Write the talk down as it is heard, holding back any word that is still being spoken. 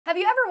Have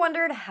you ever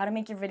wondered how to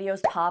make your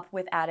videos pop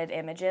with added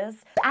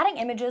images? Adding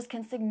images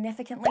can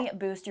significantly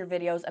boost your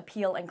video's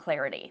appeal and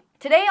clarity.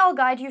 Today I'll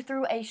guide you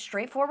through a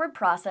straightforward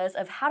process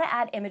of how to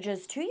add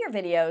images to your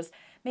videos,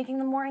 making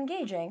them more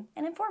engaging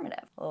and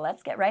informative.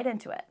 Let's get right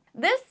into it.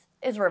 This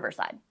is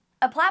Riverside,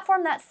 a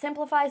platform that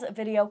simplifies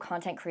video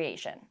content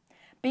creation.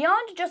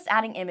 Beyond just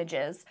adding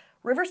images,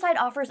 Riverside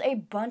offers a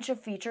bunch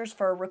of features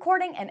for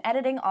recording and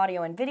editing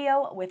audio and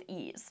video with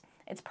ease.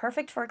 It's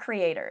perfect for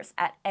creators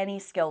at any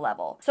skill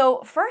level.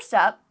 So first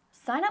up,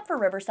 sign up for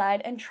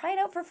Riverside and try it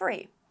out for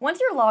free. Once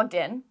you're logged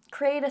in,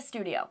 create a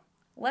studio.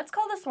 Let's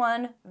call this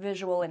one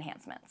Visual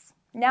Enhancements.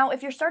 Now,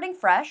 if you're starting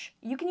fresh,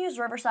 you can use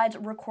Riverside's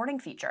recording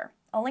feature.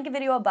 I'll link a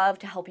video above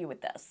to help you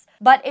with this.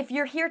 But if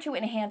you're here to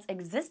enhance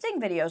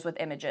existing videos with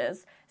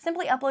images,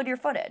 simply upload your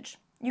footage.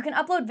 You can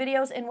upload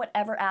videos in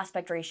whatever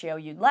aspect ratio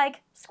you'd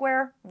like,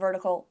 square,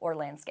 vertical, or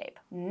landscape.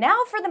 Now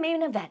for the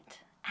main event,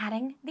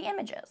 adding the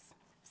images.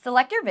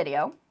 Select your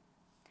video,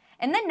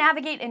 and then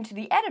navigate into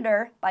the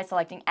editor by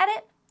selecting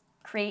Edit,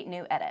 Create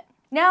New Edit.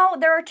 Now,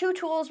 there are two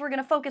tools we're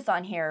going to focus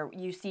on here.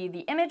 You see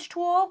the Image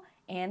tool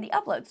and the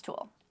Uploads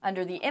tool.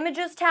 Under the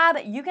Images tab,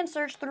 you can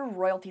search through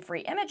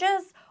royalty-free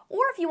images,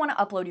 or if you want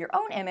to upload your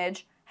own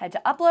image, head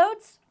to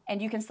Uploads,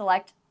 and you can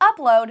select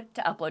Upload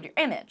to upload your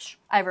image.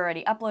 I've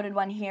already uploaded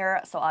one here,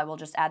 so I will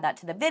just add that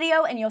to the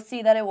video, and you'll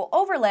see that it will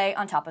overlay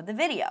on top of the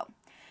video.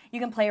 You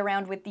can play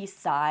around with the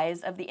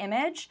size of the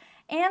image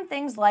and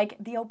things like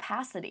the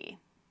opacity.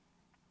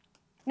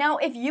 Now,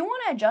 if you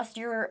want to adjust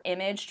your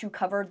image to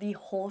cover the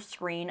whole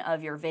screen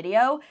of your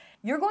video,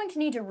 you're going to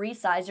need to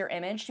resize your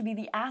image to be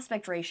the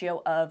aspect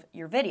ratio of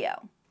your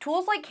video.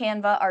 Tools like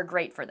Canva are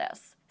great for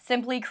this.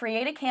 Simply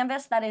create a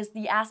canvas that is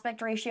the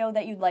aspect ratio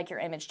that you'd like your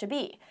image to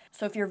be.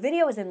 So if your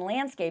video is in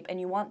landscape and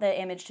you want the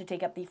image to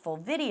take up the full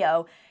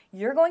video,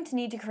 you're going to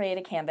need to create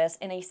a canvas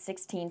in a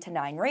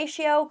 16:9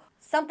 ratio,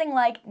 something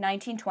like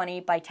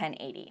 1920 by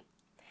 1080.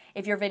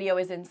 If your video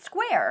is in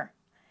square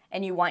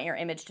and you want your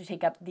image to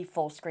take up the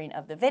full screen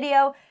of the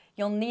video,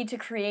 you'll need to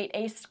create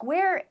a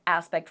square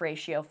aspect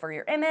ratio for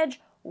your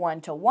image,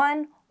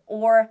 1:1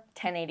 or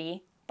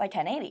 1080 by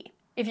 1080.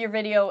 If your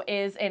video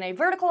is in a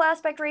vertical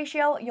aspect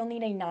ratio, you'll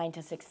need a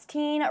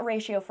 9:16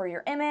 ratio for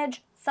your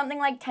image, something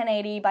like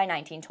 1080 by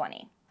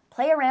 1920.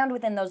 Play around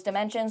within those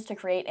dimensions to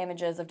create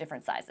images of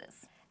different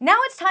sizes. Now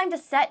it's time to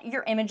set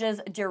your image's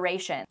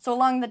duration. So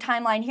along the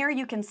timeline here,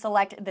 you can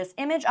select this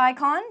image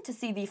icon to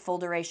see the full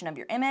duration of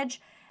your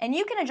image, and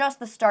you can adjust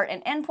the start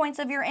and end points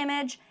of your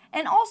image,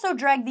 and also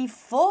drag the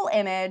full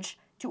image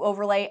to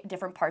overlay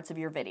different parts of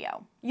your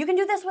video. You can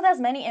do this with as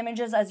many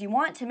images as you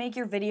want to make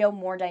your video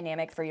more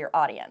dynamic for your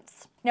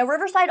audience. Now,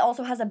 Riverside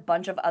also has a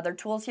bunch of other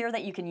tools here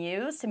that you can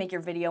use to make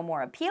your video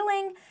more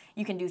appealing.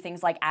 You can do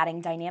things like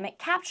adding dynamic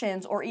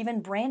captions or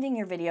even branding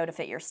your video to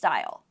fit your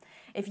style.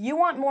 If you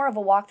want more of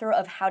a walkthrough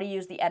of how to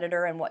use the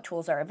editor and what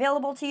tools are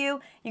available to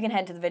you, you can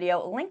head to the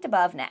video linked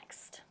above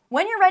next.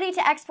 When you're ready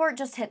to export,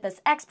 just hit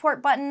this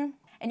export button,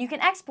 and you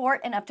can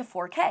export in up to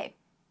 4K.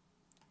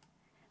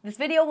 This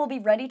video will be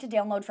ready to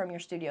download from your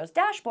studio's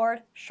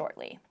dashboard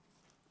shortly.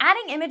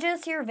 Adding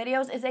images to your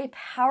videos is a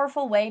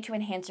powerful way to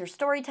enhance your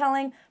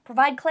storytelling,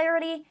 provide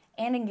clarity,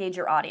 and engage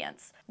your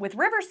audience. With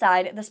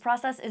Riverside, this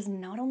process is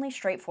not only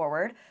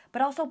straightforward,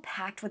 but also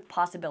packed with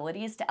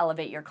possibilities to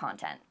elevate your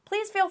content.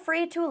 Please feel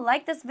free to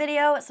like this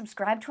video,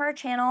 subscribe to our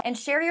channel, and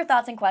share your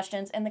thoughts and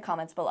questions in the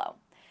comments below.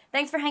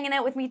 Thanks for hanging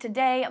out with me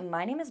today.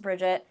 My name is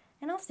Bridget,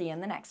 and I'll see you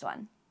in the next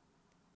one.